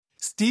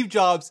Steve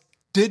Jobs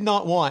did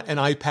not want an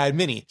iPad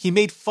mini. He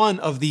made fun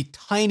of the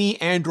tiny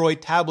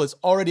Android tablets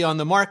already on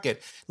the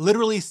market,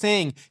 literally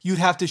saying you'd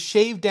have to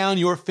shave down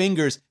your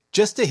fingers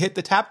just to hit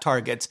the tap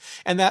targets,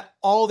 and that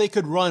all they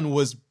could run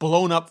was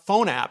blown up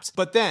phone apps.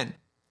 But then,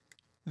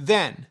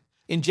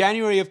 in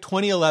January of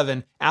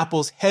 2011,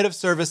 Apple's head of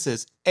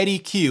services, Eddie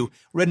Q,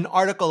 read an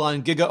article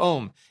on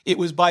GigaOM. It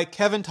was by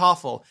Kevin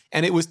Toffel,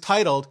 and it was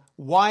titled,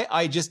 "Why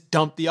I Just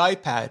Dumped the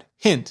iPad.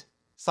 Hint,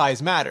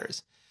 size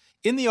matters."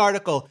 In the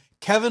article,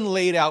 Kevin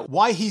laid out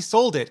why he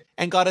sold it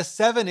and got a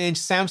 7-inch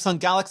Samsung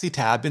Galaxy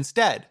Tab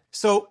instead.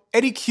 So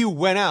Eddie Q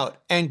went out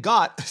and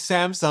got a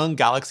Samsung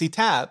Galaxy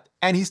Tab,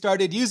 and he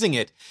started using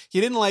it. He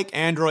didn't like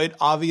Android,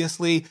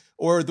 obviously,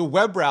 or the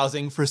web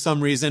browsing for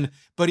some reason,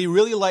 but he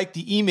really liked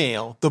the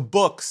email, the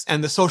books,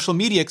 and the social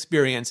media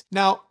experience.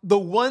 Now, the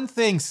one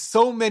thing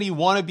so many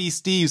wannabe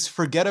Steves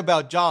forget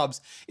about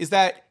Jobs is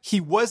that he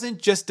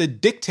wasn't just a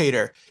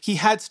dictator. He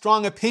had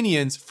strong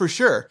opinions, for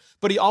sure,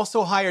 but he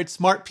also hired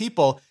smart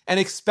people and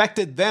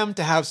expected them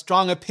to have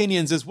strong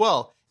opinions as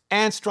well,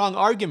 and strong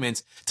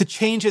arguments to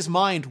change his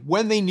mind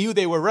when they knew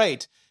they were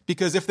right.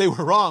 Because if they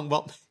were wrong,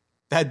 well,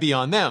 that'd be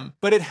on them.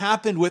 But it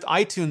happened with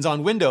iTunes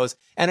on Windows,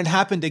 and it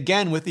happened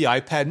again with the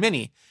iPad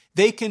mini.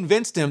 They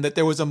convinced him that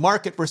there was a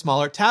market for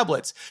smaller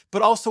tablets,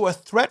 but also a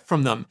threat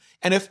from them.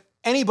 And if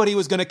anybody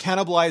was going to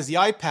cannibalize the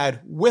iPad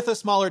with a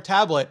smaller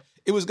tablet,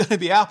 it was going to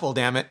be Apple,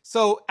 damn it.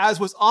 So, as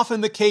was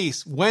often the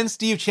case, when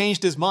Steve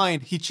changed his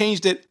mind, he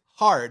changed it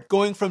hard,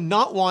 going from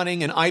not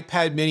wanting an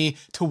iPad mini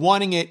to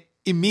wanting it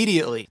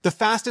immediately. The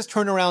fastest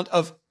turnaround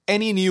of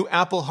any new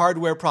Apple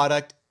hardware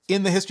product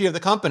in the history of the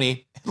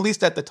company, at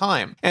least at the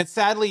time. And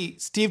sadly,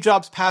 Steve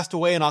Jobs passed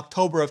away in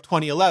October of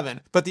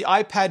 2011, but the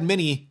iPad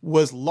mini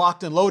was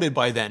locked and loaded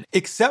by then,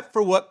 except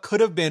for what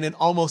could have been an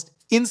almost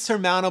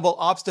insurmountable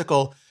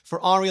obstacle for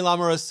Henri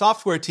Lamoura's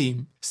software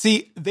team.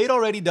 See, they'd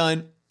already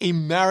done a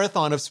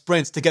marathon of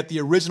sprints to get the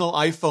original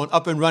iPhone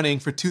up and running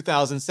for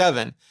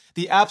 2007,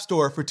 the App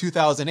Store for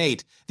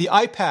 2008, the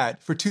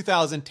iPad for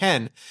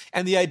 2010,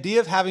 and the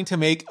idea of having to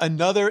make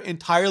another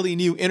entirely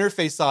new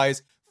interface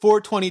size for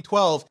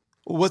 2012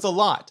 was a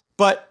lot.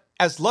 But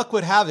as luck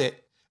would have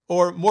it,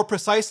 or more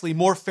precisely,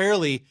 more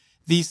fairly,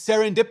 the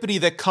serendipity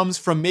that comes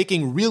from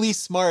making really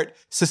smart,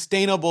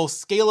 sustainable,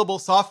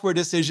 scalable software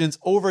decisions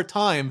over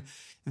time,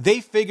 they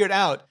figured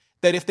out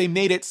that if they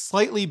made it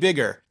slightly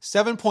bigger,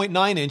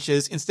 7.9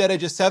 inches instead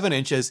of just 7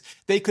 inches,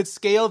 they could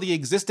scale the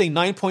existing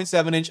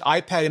 9.7-inch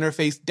iPad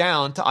interface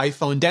down to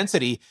iPhone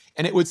density,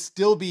 and it would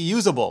still be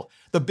usable.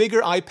 The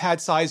bigger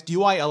iPad-sized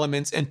UI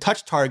elements and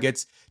touch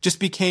targets just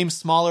became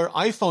smaller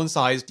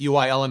iPhone-sized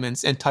UI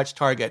elements and touch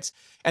targets.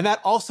 And that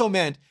also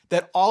meant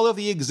that all of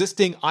the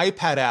existing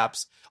iPad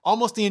apps,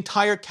 almost the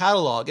entire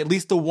catalog, at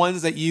least the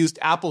ones that used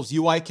Apple's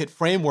UIKit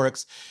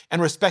frameworks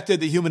and respected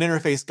the human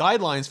interface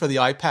guidelines for the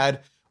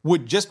iPad,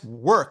 would just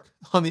work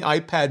on the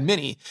iPad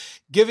mini,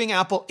 giving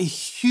Apple a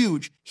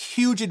huge,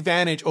 huge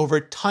advantage over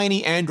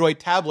tiny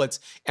Android tablets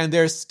and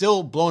their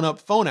still blown up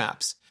phone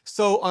apps.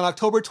 So on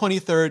October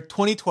 23rd,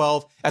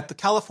 2012, at the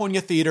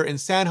California Theater in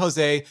San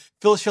Jose,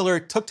 Phil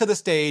Schiller took to the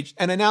stage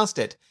and announced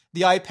it,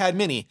 the iPad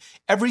mini.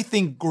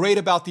 Everything great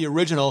about the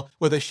original,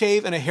 with a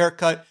shave and a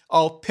haircut,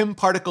 all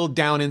pim-particled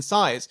down in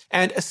size.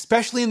 And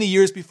especially in the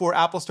years before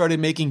Apple started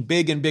making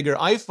big and bigger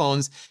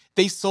iPhones,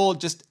 they sold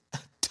just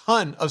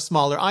ton of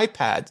smaller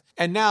iPads.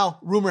 And now,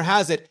 rumor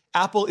has it,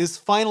 Apple is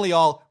finally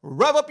all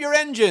rev up your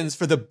engines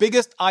for the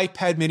biggest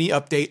iPad mini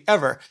update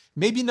ever.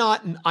 Maybe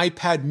not an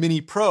iPad mini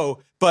Pro,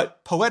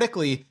 but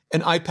poetically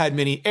an iPad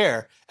mini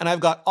Air. And I've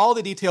got all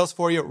the details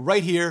for you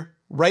right here,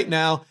 right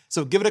now.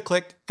 So give it a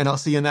click and I'll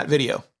see you in that video.